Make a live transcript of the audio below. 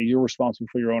You're responsible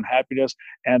for your own happiness,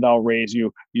 and I'll raise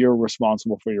you. You're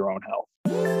responsible for your own health.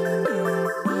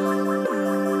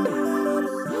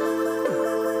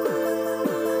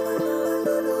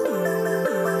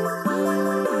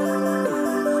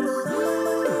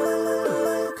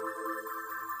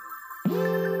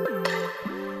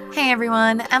 Hey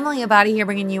everyone, Emily Abadi here,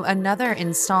 bringing you another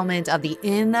installment of the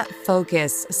In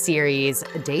Focus series,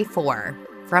 Day 4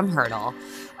 from Hurdle,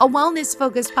 a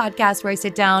wellness-focused podcast where I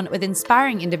sit down with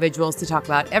inspiring individuals to talk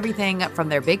about everything from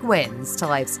their big wins to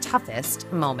life's toughest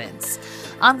moments.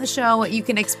 On the show, you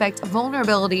can expect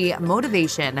vulnerability,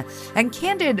 motivation, and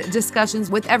candid discussions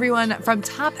with everyone from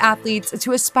top athletes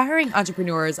to aspiring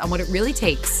entrepreneurs on what it really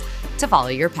takes to follow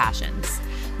your passions.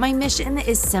 My mission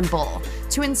is simple: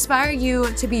 to inspire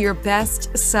you to be your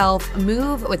best self,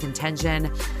 move with intention,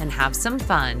 and have some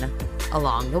fun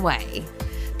along the way.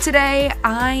 Today,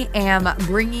 I am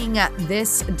bringing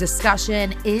this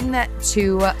discussion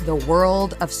into the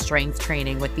world of strength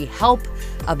training with the help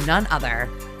of none other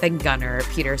than Gunnar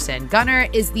Peterson. Gunnar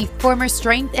is the former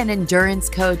strength and endurance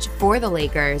coach for the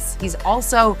Lakers. He's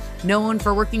also known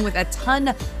for working with a ton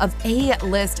of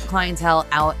A-list clientele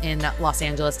out in Los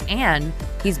Angeles, and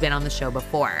he's been on the show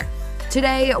before.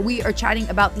 Today, we are chatting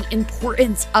about the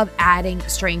importance of adding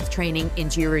strength training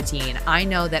into your routine. I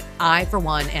know that I, for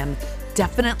one, am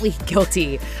definitely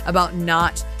guilty about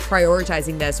not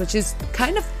prioritizing this, which is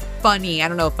kind of funny. I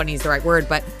don't know if funny is the right word,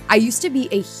 but I used to be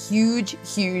a huge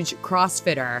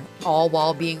CrossFitter, all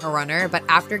while being a runner. But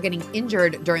after getting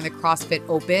injured during the CrossFit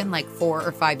Open like 4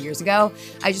 or 5 years ago,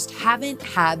 I just haven't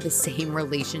had the same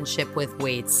relationship with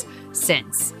weights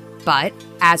since. But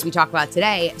as we talk about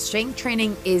today, strength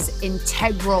training is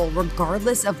integral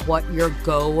regardless of what your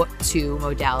go-to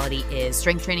modality is.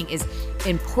 Strength training is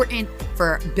important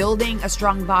for building a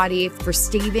strong body, for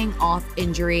staving off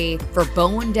injury, for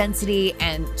bone density,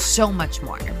 and so much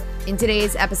more. In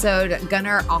today's episode,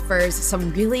 Gunnar offers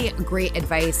some really great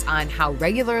advice on how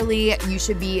regularly you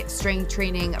should be strength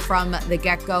training from the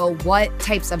get-go, what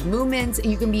types of movements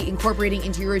you can be incorporating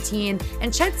into your routine,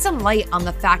 and shed some light on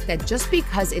the fact that just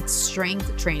because it's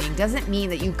strength training doesn't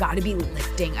mean that you've got to be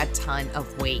lifting a ton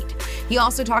of weight. He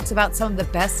also talks about some of the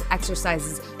best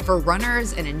exercises for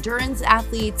runners and endurance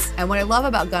athletes. And what I love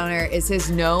about Gunnar is his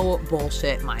no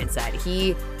bullshit mindset.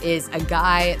 He is a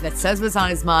guy that says what's on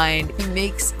his mind. He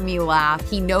makes me laugh.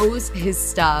 He knows his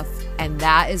stuff, and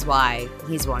that is why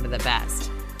he's one of the best.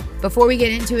 Before we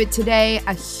get into it today,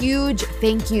 a huge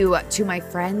thank you to my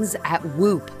friends at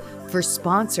Whoop for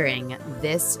sponsoring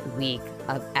this week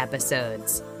of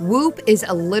episodes. Whoop is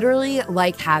literally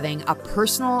like having a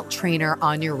personal trainer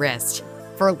on your wrist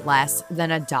for less than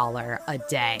 $1 a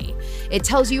day. It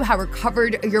tells you how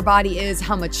recovered your body is,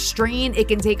 how much strain it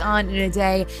can take on in a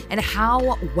day, and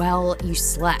how well you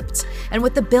slept. And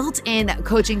with the built-in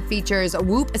coaching features,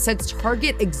 Whoop sets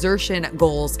target exertion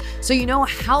goals so you know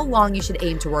how long you should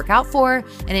aim to work out for,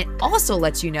 and it also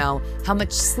lets you know how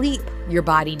much sleep your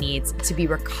body needs to be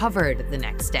recovered the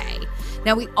next day.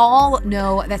 Now, we all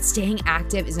know that staying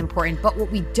active is important, but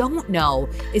what we don't know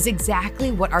is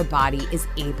exactly what our body is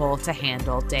able to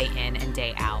handle day in and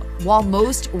day out. While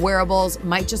most wearables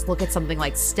might just look at something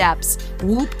like steps,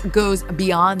 Whoop goes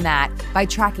beyond that by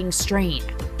tracking strain,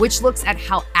 which looks at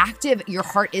how active your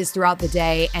heart is throughout the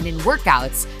day and in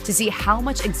workouts to see how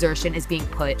much exertion is being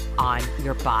put on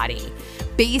your body.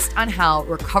 Based on how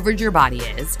recovered your body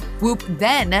is, Whoop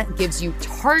then gives you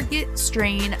target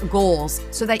strain goals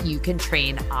so that you can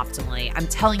train optimally. I'm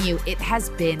telling you, it has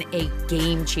been a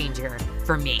game changer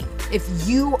for me. If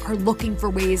you are looking for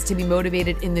ways to be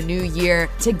motivated in the new year,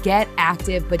 to get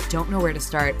active but don't know where to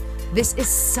start, this is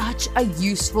such a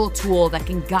useful tool that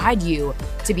can guide you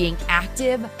to being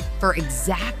active for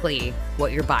exactly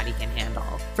what your body can handle.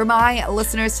 For my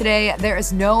listeners today, there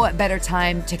is no better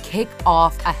time to kick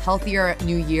off a healthier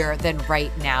new year than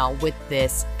right now with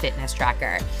this fitness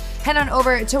tracker. Head on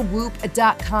over to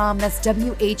whoop.com, that's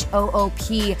WHOOP.com,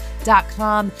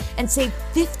 and save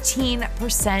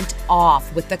 15%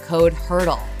 off with the code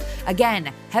HURDLE.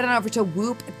 Again, head on over to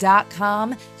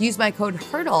whoop.com, use my code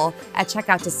HURDLE at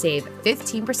checkout to save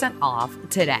 15% off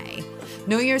today.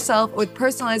 Know yourself with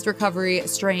personalized recovery,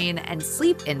 strain, and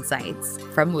sleep insights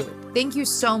from Whoop. Thank you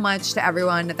so much to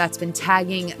everyone that's been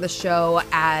tagging the show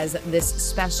as this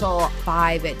special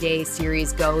 5-day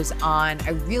series goes on.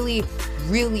 I really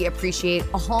appreciate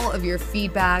all of your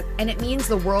feedback, and it means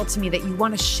the world to me that you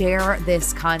want to share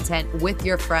this content with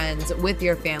your friends, with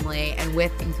your family, and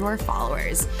with your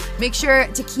followers. Make sure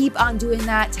to keep on doing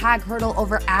that. Tag Hurdle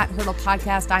over at Hurdle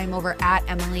Podcast. I am over at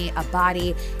Emily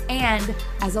Abadi. And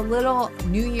as a little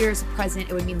New Year's present,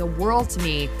 it would mean the world to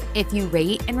me if you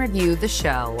rate and review the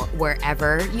show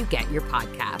wherever you get your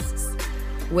podcasts.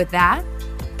 With that,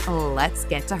 let's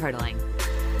get to hurdling.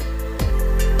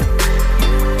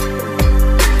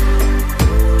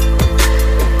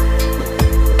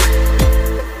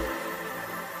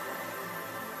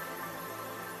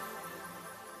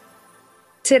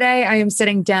 Today, I am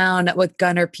sitting down with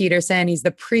Gunnar Peterson. He's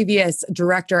the previous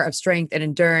director of strength and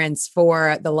endurance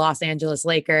for the Los Angeles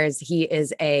Lakers. He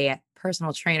is a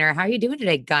personal trainer. How are you doing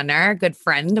today, Gunnar? Good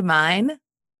friend of mine.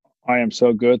 I am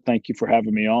so good. Thank you for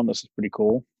having me on. This is pretty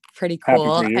cool. Pretty Happy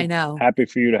cool. for you. I know. Happy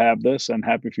for you to have this and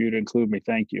happy for you to include me.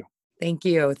 Thank you. Thank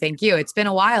you. Thank you. It's been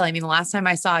a while. I mean, the last time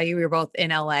I saw you, we were both in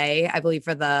LA, I believe,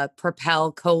 for the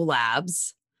Propel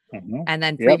collabs. And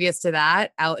then previous to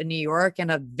that, out in New York in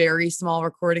a very small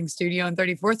recording studio on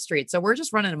 34th Street. So we're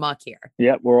just running amok here.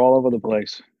 Yep, we're all over the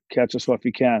place. Catch us if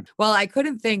you can. Well, I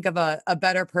couldn't think of a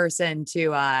better person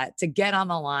to get on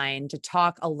the line to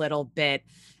talk a little bit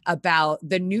about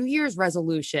the New Year's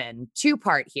resolution.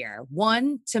 Two-part here.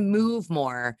 One, to move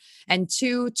more, and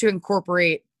two, to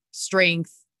incorporate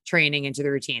strength training into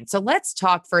the routine. So let's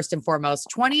talk first and foremost,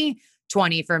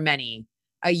 2020 for many,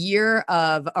 a year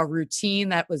of a routine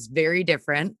that was very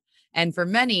different. And for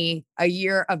many, a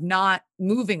year of not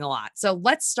moving a lot. So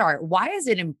let's start. Why is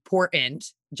it important,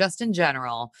 just in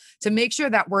general, to make sure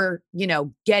that we're,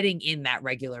 getting in that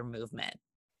regular movement?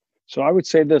 So I would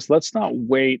say this, let's not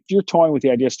wait. If you're toying with the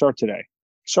idea, start today.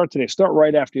 Start today. Start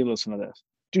right after you listen to this.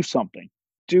 Do something.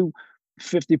 Do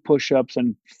 50 push-ups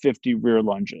and 50 rear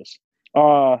lunges.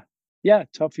 Yeah,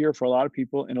 tough year for a lot of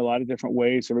people in a lot of different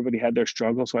ways. Everybody had their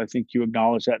struggles, so I think you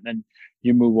acknowledge that and then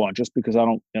you move on. Just because I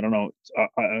don't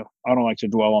like to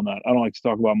dwell on that. I don't like to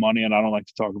talk about money, and I don't like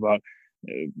to talk about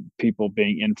people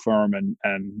being infirm and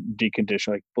deconditioned,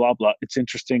 like blah blah. It's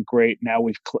interesting, great. Now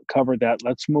we've covered that.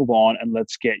 Let's move on and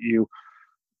let's get you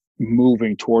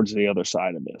moving towards the other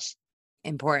side of this.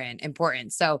 Important.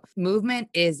 So movement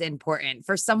is important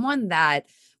for someone that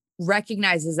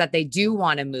recognizes that they do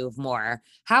want to move more.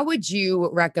 How would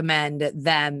you recommend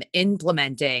them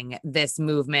implementing this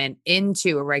movement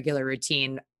into a regular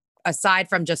routine, aside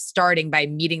from just starting by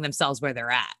meeting themselves where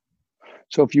they're at?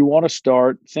 So if you want to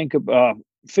start,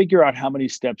 figure out how many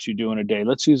steps you do in a day.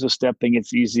 Let's use a step thing.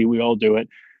 It's easy. We all do it.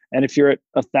 And if you're at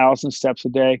 1,000 steps a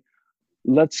day,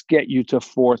 let's get you to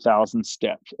 4,000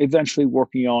 steps, eventually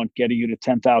working on getting you to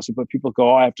 10,000. But people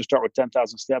go, I have to start with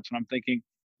 10,000 steps. And I'm thinking,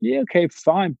 yeah, okay,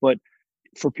 fine. But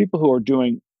for people who are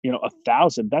doing,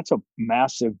 1,000, that's a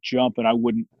massive jump. And I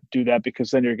wouldn't do that,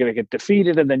 because then you're going to get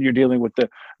defeated. And then you're dealing with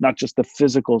not just the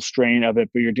physical strain of it,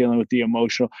 but you're dealing with the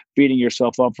emotional, beating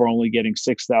yourself up for only getting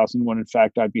 6,000, when in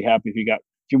fact, I'd be happy if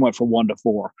you went from 1 to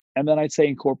 4. And then I'd say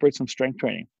incorporate some strength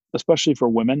training, especially for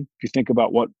women. If you think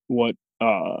about what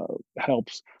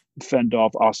helps fend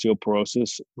off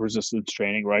osteoporosis resistance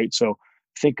training, right? So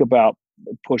think about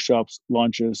push-ups,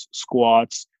 lunges,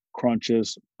 squats,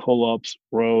 crunches, pull-ups,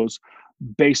 rows,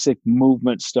 basic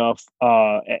movement stuff,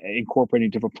 incorporating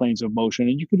different planes of motion.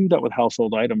 And you can do that with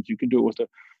household items. You can do it with a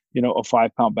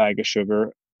 5-pound bag of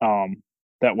sugar.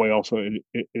 That way also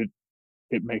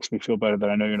it makes me feel better that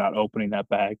I know you're not opening that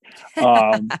bag.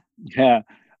 Yeah,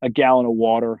 a gallon of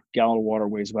water. Gallon of water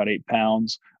weighs about 8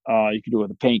 pounds. You can do it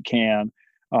with a paint can.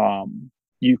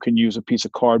 You can use a piece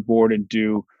of cardboard and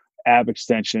do ab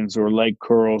extensions or leg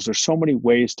curls. There's so many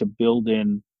ways to build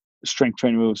in strength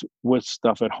training moves with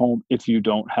stuff at home if you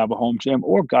don't have a home gym,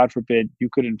 or God forbid, you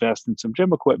could invest in some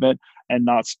gym equipment and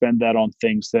not spend that on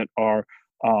things that are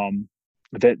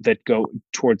that go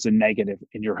towards the negative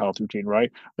in your health routine,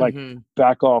 right? Like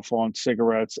back off on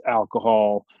cigarettes,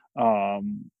 alcohol,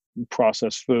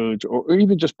 processed foods, or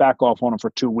even just back off on them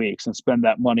for 2 weeks and spend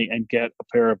that money and get a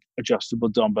pair of adjustable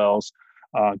dumbbells,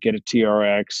 get a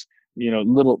TRX. There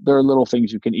are little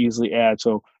things you can easily add.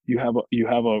 So you have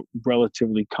a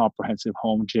relatively comprehensive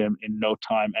home gym in no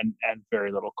time and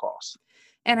very little cost.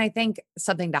 And I think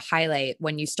something to highlight,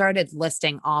 when you started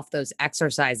listing off those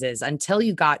exercises until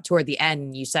you got toward the end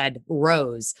and you said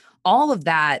rows, all of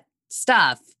that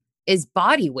stuff is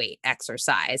body weight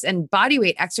exercise, and body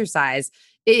weight exercise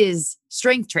is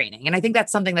strength training. And I think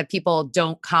that's something that people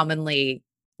don't commonly,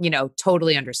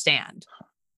 totally understand.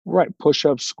 Right.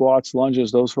 Push-ups, squats,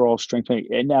 lunges, those are all strength training.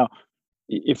 And now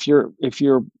if you're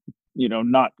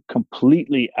not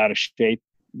completely out of shape,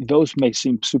 those may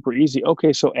seem super easy.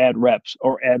 Okay, so add reps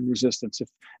or add resistance.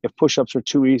 If push-ups are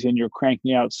too easy and you're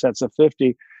cranking out sets of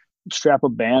 50, strap a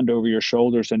band over your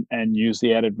shoulders and use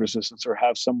the added resistance, or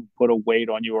have someone put a weight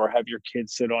on you, or have your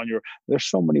kids sit on your. There's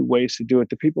so many ways to do it.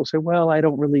 The people say, well, I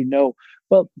don't really know.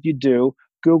 Well, you do.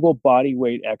 Google body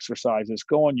weight exercises.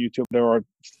 Go on YouTube. There are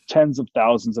tens of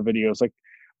thousands of videos. Like,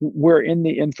 we're in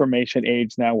the information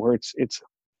age now where it's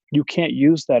you can't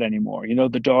use that anymore.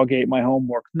 The dog ate my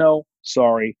homework. No,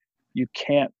 sorry. You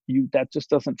can't, that just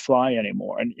doesn't fly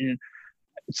anymore. And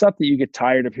it's not that you get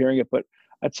tired of hearing it, but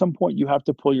at some point you have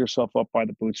to pull yourself up by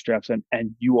the bootstraps,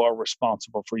 and you are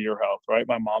responsible for your health, right?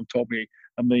 My mom told me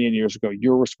a million years ago,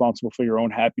 you're responsible for your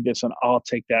own happiness. And I'll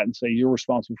take that and say, you're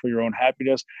responsible for your own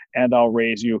happiness, and I'll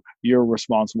raise you. You're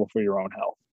responsible for your own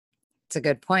health. It's a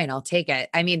good point. I'll take it.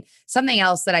 I mean, something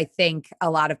else that I think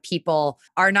a lot of people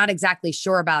are not exactly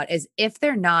sure about is if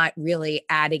they're not really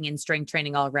adding in strength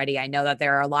training already. I know that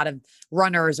there are a lot of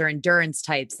runners or endurance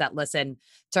types that listen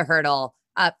to Hurdle.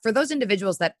 For those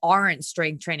individuals that aren't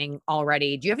strength training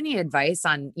already, do you have any advice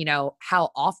on,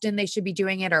 how often they should be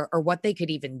doing it, or what they could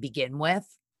even begin with?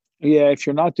 Yeah, if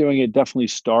you're not doing it, definitely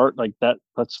start like that.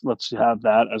 Let's have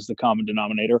that as the common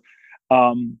denominator.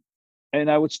 Um, and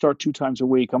I would start 2 times a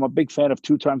week. I'm a big fan of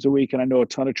 2 times a week, and I know a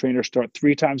ton of trainers start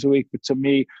 3 times a week. But to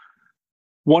me,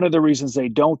 one of the reasons they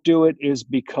don't do it is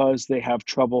because they have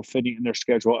trouble fitting in their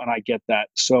schedule, and I get that.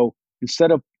 So instead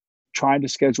of trying to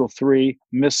schedule three,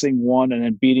 missing one, and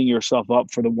then beating yourself up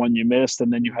for the one you missed,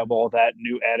 and then you have all that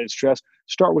new added stress,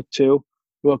 start with two.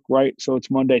 Look, right? So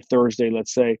it's Monday, Thursday,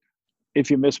 let's say.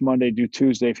 If you miss Monday, do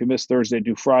Tuesday. If you miss Thursday,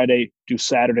 do Friday, do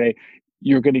Saturday.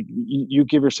 You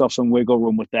give yourself some wiggle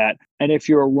room with that. And if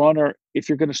you're a runner, if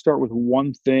you're going to start with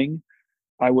one thing,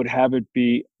 I would have it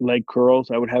be leg curls.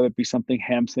 I would have it be something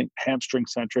hamstring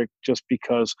centric, just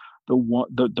because the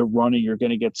running, you're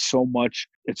going to get so much.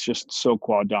 It's just so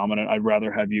quad dominant. I'd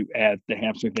rather have you add the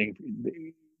hamstring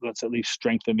thing. Let's at least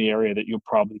strengthen the area that you're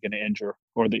probably going to injure,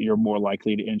 or that you're more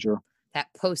likely to injure. That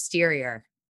posterior.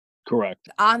 Correct.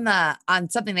 On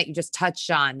something that you just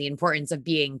touched on, the importance of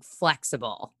being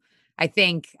flexible. I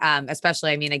think, especially,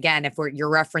 I mean, again, if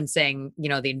you're referencing,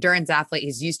 the endurance athlete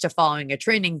is used to following a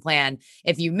training plan.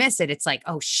 If you miss it, it's like,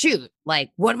 oh shoot,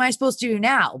 like, what am I supposed to do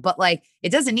now? But like,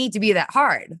 it doesn't need to be that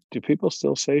hard. Do people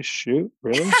still say shoot?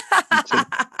 Really?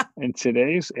 In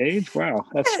today's age? Wow,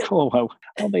 that's cool. I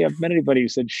don't think I've met anybody who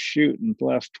said shoot in the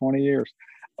last 20 years.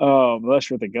 Unless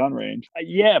you're at the gun range.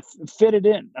 Yeah, fit it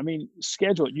in. I mean,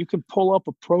 schedule it. You can pull up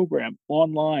a program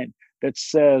online that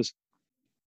says,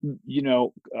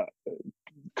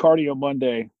 cardio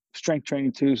Monday, strength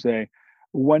training Tuesday,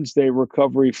 Wednesday,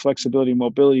 recovery, flexibility,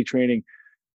 mobility training,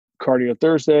 cardio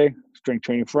Thursday, strength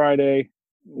training Friday.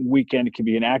 Weekend, it could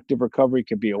be an active recovery, it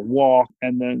could be a walk.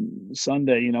 And then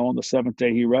Sunday, on the seventh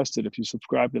day, he rested, if you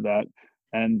subscribe to that,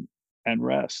 and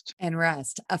rest. And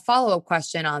rest. A follow-up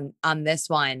question on this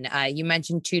one. You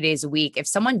mentioned 2 days a week. If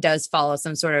someone does follow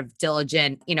some sort of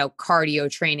diligent, cardio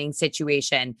training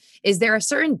situation, is there a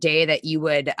certain day that you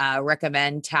would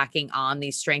recommend tacking on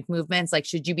these strength movements? Like,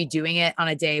 should you be doing it on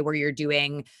a day where you're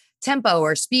doing tempo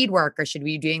or speed work, or should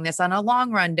we be doing this on a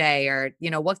long run day? Or,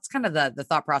 what's kind of the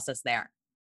thought process there?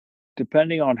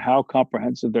 Depending on how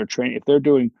comprehensive their training, if they're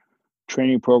doing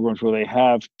training programs where they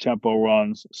have tempo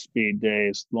runs, speed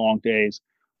days, long days,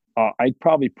 I'd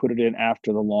probably put it in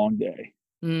after the long day.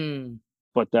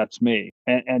 But that's me.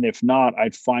 And if not,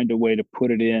 I'd find a way to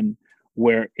put it in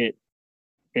where it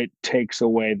takes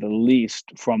away the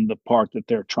least from the part that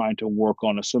they're trying to work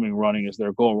on, assuming running is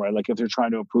their goal, right? Like if they're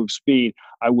trying to improve speed,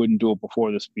 I wouldn't do it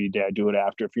before the speed day. I do it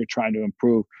after. If you're trying to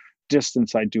improve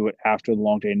distance, I do it after the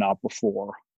long day, not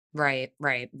before. Right,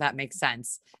 right. That makes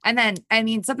sense. And then, I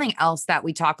mean, something else that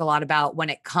we talk a lot about when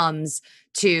it comes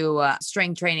to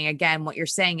strength training, again, what you're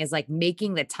saying is like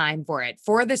making the time for it.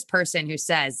 For this person who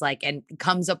says, like, and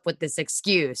comes up with this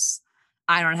excuse,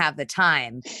 I don't have the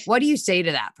time. What do you say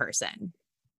to that person?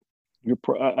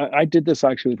 I did this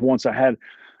actually once. I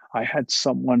had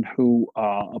someone who,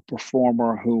 a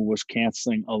performer who was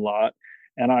canceling a lot,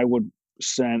 and I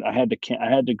had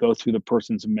to go through the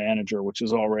person's manager, which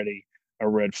is already a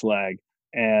red flag.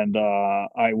 And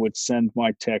I would send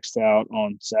my text out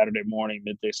on Saturday morning,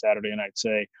 midday Saturday, and I'd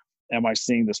say, am I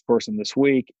seeing this person this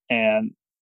week? And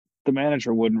the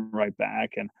manager wouldn't write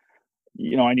back. And,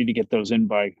 I need to get those in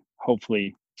by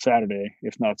hopefully Saturday,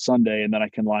 if not Sunday, and then I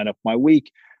can line up my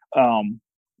week. And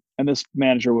this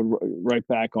manager would write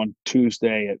back on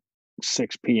Tuesday at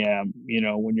 6 p.m.,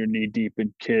 when you're knee deep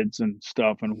in kids and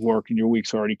stuff and work and your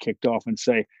week's already kicked off, and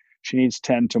say, she needs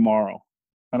 10 tomorrow.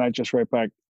 And I just write back,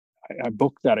 I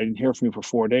booked that. I didn't hear from you for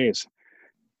 4 days.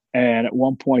 And at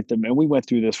one point, and we went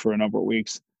through this for a number of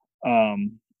weeks.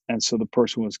 And so the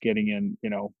person was getting in,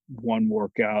 one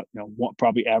workout,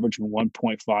 probably averaging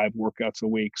 1.5 workouts a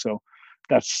week. So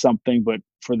that's something. But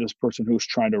for this person who's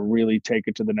trying to really take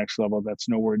it to the next level, that's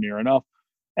nowhere near enough.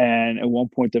 And at one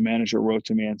point, the manager wrote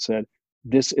to me and said,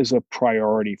 this is a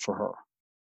priority for her.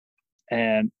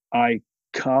 And I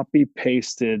copy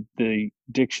pasted the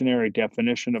dictionary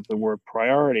definition of the word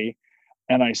priority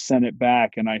And I sent it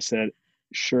back and I said,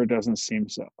 sure doesn't seem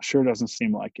so. Sure doesn't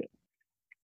seem like it.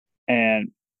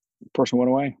 And the person went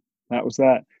away. That was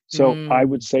that. So I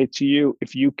would Mm. say to you,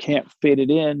 if you can't fit it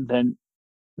in, then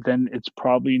it's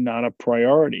probably not a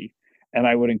priority. And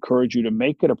I would encourage you to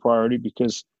make it a priority,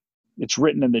 because it's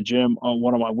written in the gym on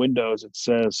one of my windows. It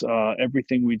says,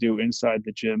 everything we do inside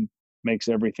the gym makes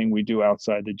everything we do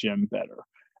outside the gym better.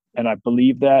 And I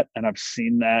believe that, and I've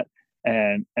seen that,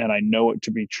 and I know it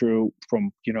to be true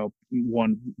from,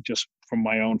 one, just from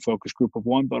my own focus group of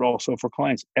one, but also for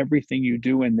clients. Everything you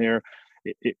do in there,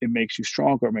 it makes you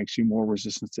stronger, it makes you more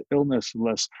resistant to illness,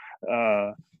 less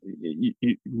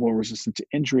more resistant to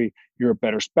injury. You're a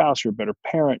better spouse, you're a better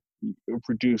parent.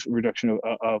 Reduction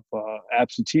of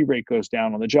absentee rate goes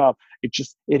down on the job.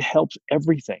 It helps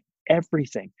everything.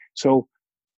 So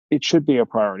it should be a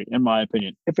priority, in my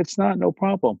opinion. If it's not, no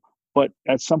problem. But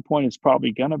at some point, it's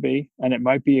probably going to be. And it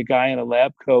might be a guy in a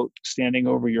lab coat standing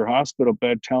over your hospital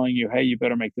bed telling you, hey, you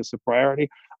better make this a priority.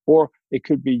 Or it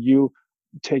could be you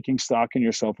taking stock in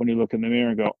yourself when you look in the mirror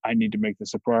and go, I need to make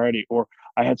this a priority. Or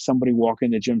I had somebody walk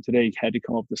in the gym today, had to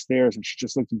come up the stairs, and she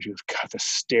just looked at me, she goes, God, the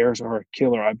stairs are a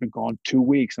killer. I've been gone 2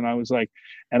 weeks. And I was like,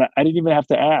 and I didn't even have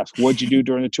to ask, what'd you do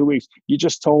during the 2 weeks? You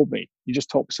just told me.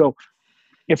 So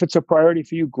if it's a priority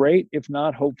for you, great. If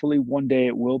not, hopefully one day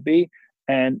it will be.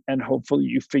 And hopefully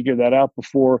you figure that out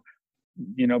before,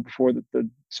 before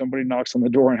somebody knocks on the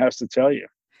door and has to tell you.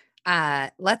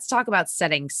 Let's talk about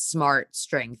setting smart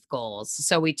strength goals.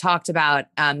 So we talked about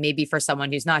maybe for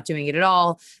someone who's not doing it at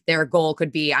all, their goal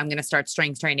could be, I'm going to start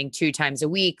strength training 2 times a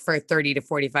week for 30 to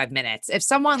 45 minutes. If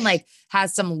someone like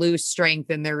has some loose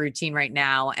strength in their routine right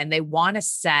now and they want to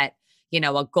set,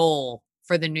 a goal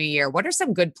for the new year, what are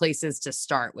some good places to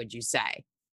start, would you say?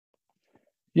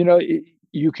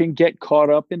 You can get caught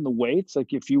up in the weights.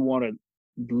 Like if you want to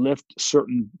lift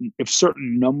certain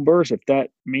numbers, if that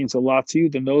means a lot to you,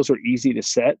 then those are easy to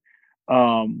set.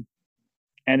 Um,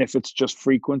 and if it's just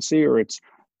frequency, or it's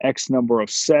X number of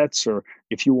sets, or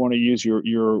if you want to use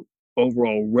your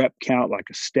overall rep count, like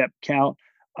a step count,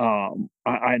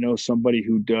 I know somebody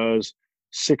who does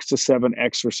 6 to 7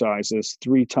 exercises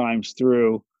 3 times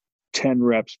through 10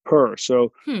 reps per.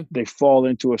 So Hmm. they fall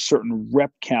into a certain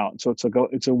rep count. So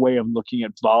it's a way of looking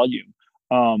at volume.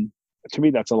 To me,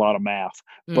 that's a lot of math.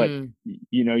 But Mm.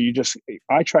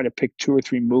 I try to pick 2 or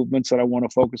 3 movements that I want to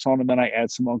focus on, and then I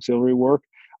add some auxiliary work.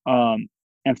 And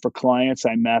for clients,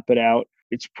 I map it out.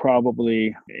 It's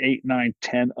probably 8, 9,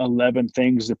 10, 11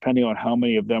 things, depending on how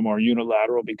many of them are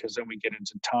unilateral, because then we get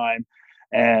into time.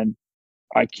 And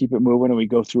I keep it moving, and we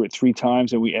go through it 3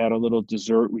 times, and we add a little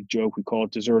dessert. We joke, we call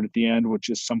it dessert at the end, which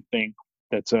is something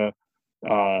that's an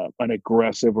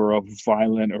aggressive or a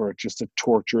violent or just a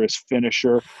torturous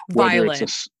finisher, whether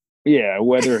it's Violent.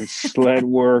 whether it's sled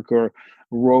work or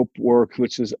rope work,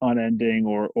 which is unending,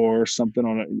 or something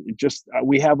on it. Just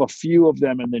we have a few of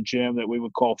them in the gym that we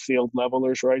would call field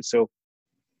levelers, right? So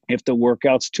if the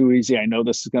workout's too easy, I know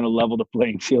this is going to level the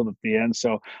playing field at the end.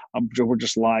 So we're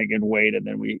just lying in wait, and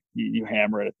then you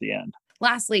hammer it at the end.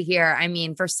 Lastly, here, I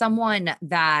mean, for someone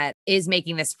that is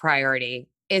making this priority,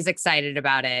 is excited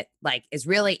about it, like is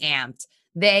really amped,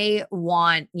 they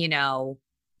want,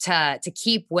 to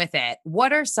keep with it.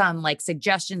 What are some like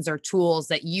suggestions or tools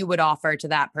that you would offer to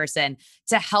that person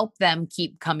to help them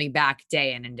keep coming back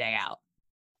day in and day out?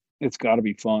 It's got to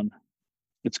be fun.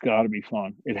 It's got to be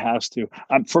fun. It has to.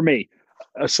 For me,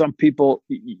 some people,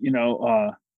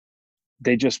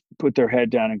 they just put their head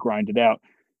down and grind it out.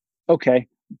 Okay,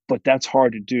 but that's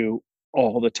hard to do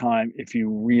all the time if you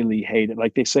really hate it.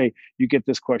 Like they say, you get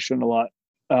this question a lot.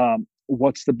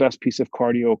 What's the best piece of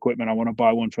cardio equipment? I want to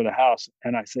buy one for the house.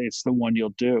 And I say, it's the one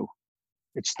you'll do.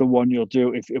 It's the one you'll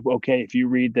do. If you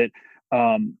read that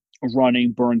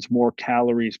running burns more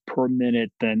calories per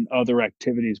minute than other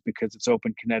activities because it's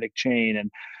open kinetic chain,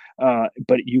 and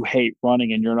but you hate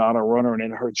running and you're not a runner and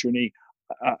it hurts your knee,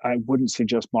 I wouldn't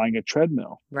suggest buying a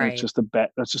treadmill. Right. That's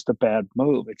just a bad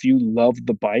move. If you love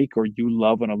the bike, or you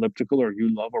love an elliptical, or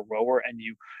you love a rower, and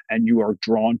you are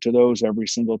drawn to those every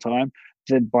single time,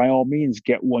 then by all means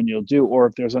get one you'll do. Or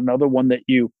if there's another one that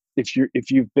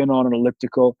if you've been on an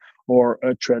elliptical or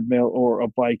a treadmill or a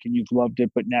bike and you've loved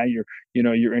it, but now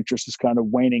your interest is kind of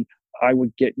waning, I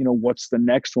would get, what's the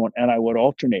next one? And I would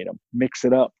alternate them, mix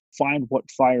it up, find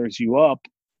what fires you up,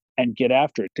 and get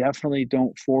after it. Definitely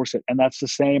don't force it. And that's the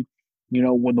same,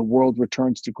 when the world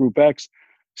returns to Group X,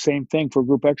 same thing for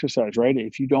group exercise, right?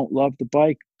 If you don't love the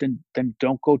bike, then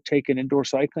don't go take an indoor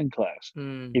cycling class.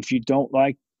 Mm. If you don't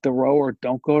like the rower,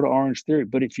 don't go to Orange Theory.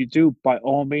 But if you do, by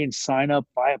all means, sign up,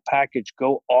 buy a package,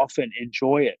 go often,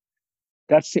 enjoy it.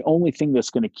 That's the only thing that's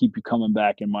going to keep you coming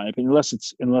back, in my opinion,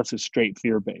 unless it's straight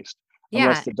fear based.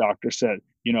 Unless Yeah. the doctor said,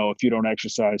 if you don't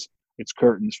exercise, it's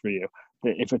curtains for you.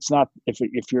 If it's not,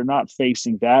 if you're not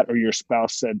facing that, or your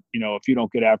spouse said, if you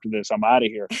don't get after this, I'm out of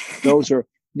here. Those are,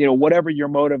 whatever your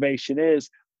motivation is.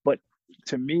 But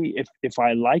to me, if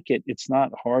I like it, it's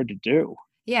not hard to do.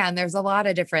 Yeah, and there's a lot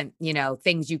of different,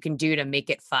 things you can do to make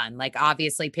it fun. Like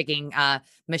obviously picking a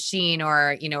machine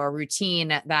or, a routine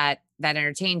that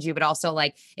entertains you, but also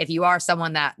like if you are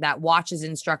someone that watches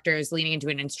instructors, leaning into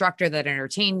an instructor that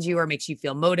entertains you or makes you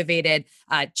feel motivated,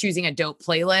 choosing a dope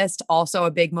playlist, also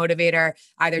a big motivator,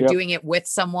 either Yep. doing it with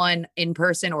someone in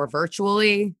person or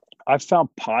virtually. I found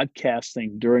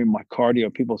podcasting during my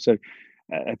cardio. People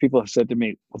have said to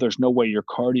me, well, there's no way your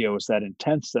cardio is that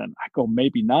intense then. I go,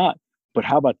 maybe not. But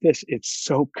how about this? It's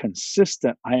so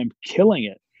consistent. I am killing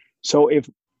it. So if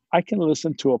I can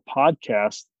listen to a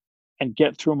podcast and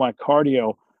get through my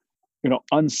cardio,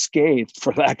 unscathed,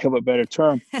 for lack of a better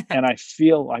term, and I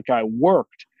feel like I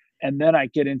worked, and then I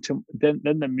get into, then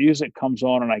the music comes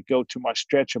on and I go to my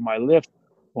stretch and my lift.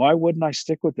 Why wouldn't I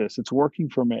stick with this? It's working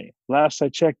for me. Last I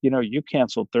checked, you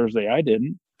canceled Thursday. I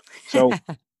didn't. So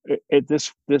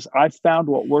this I found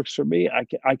what works for me.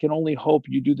 I can only hope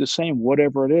you do the same,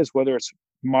 whatever it is, whether it's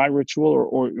my ritual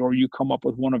or you come up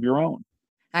with one of your own.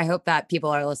 I hope that people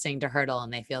are listening to Hurdle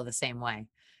and they feel the same way.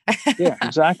 Yeah,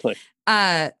 exactly.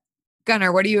 uh,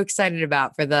 Gunnar, what are you excited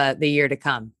about for the year to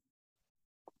come?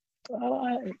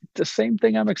 The same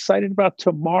thing I'm excited about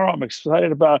tomorrow. I'm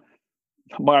excited about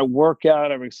my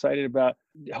workout. I'm excited about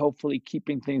hopefully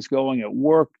keeping things going at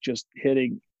work, just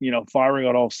hitting, firing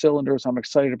on all cylinders. I'm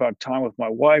excited about time with my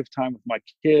wife, time with my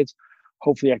kids.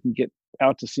 Hopefully I can get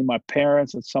out to see my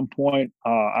parents at some point.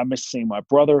 I miss seeing my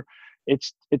brother.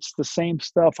 It's the same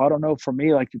stuff. I don't know, for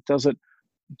me, like, it doesn't,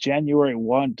 January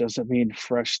 1 doesn't mean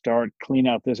fresh start, clean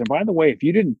out this. And by the way, if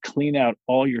you didn't clean out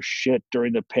all your shit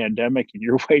during the pandemic and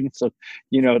you're waiting till,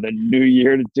 the new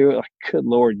year to do it, like, good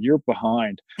Lord, you're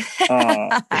behind.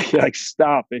 Like,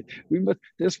 stop it.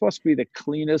 This must be the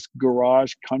cleanest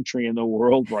garage country in the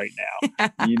world right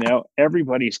now.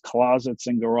 Everybody's closets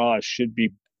and garage should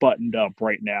be buttoned up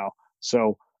right now.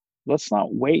 So let's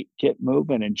not wait, get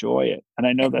moving, enjoy it. And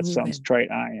I know Get that sounds moving.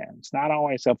 trite. I am. It's not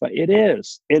always so, but it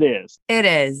is. It is. It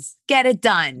is. Get it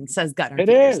done, says Gunnar It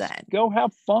is. Peterson. Go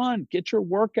have fun. Get your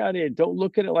workout in. Don't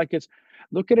look at it like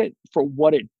look at it for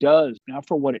what it does, not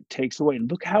for what it takes away. And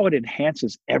look how it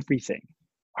enhances everything.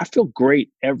 I feel great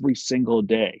every single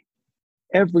day.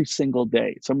 Every single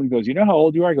day. Someone goes, you know how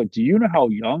old you are? I go, do you know how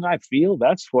young I feel?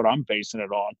 That's what I'm basing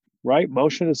it on, right?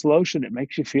 Motion is lotion. It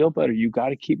makes you feel better. You got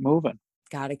to keep moving.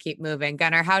 Got to keep moving.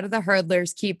 Gunnar, how do the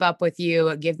hurdlers keep up with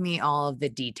you? Give me all of the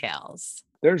details.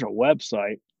 There's a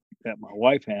website that my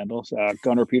wife handles,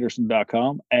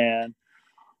 GunnarPeterson.com. And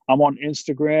I'm on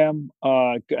Instagram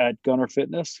at Gunnar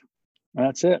Fitness. And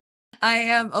that's it. I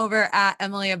am over at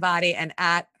Emily Abadi and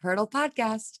at Hurdle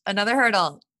Podcast. Another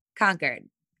hurdle conquered.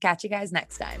 Catch you guys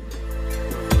next time.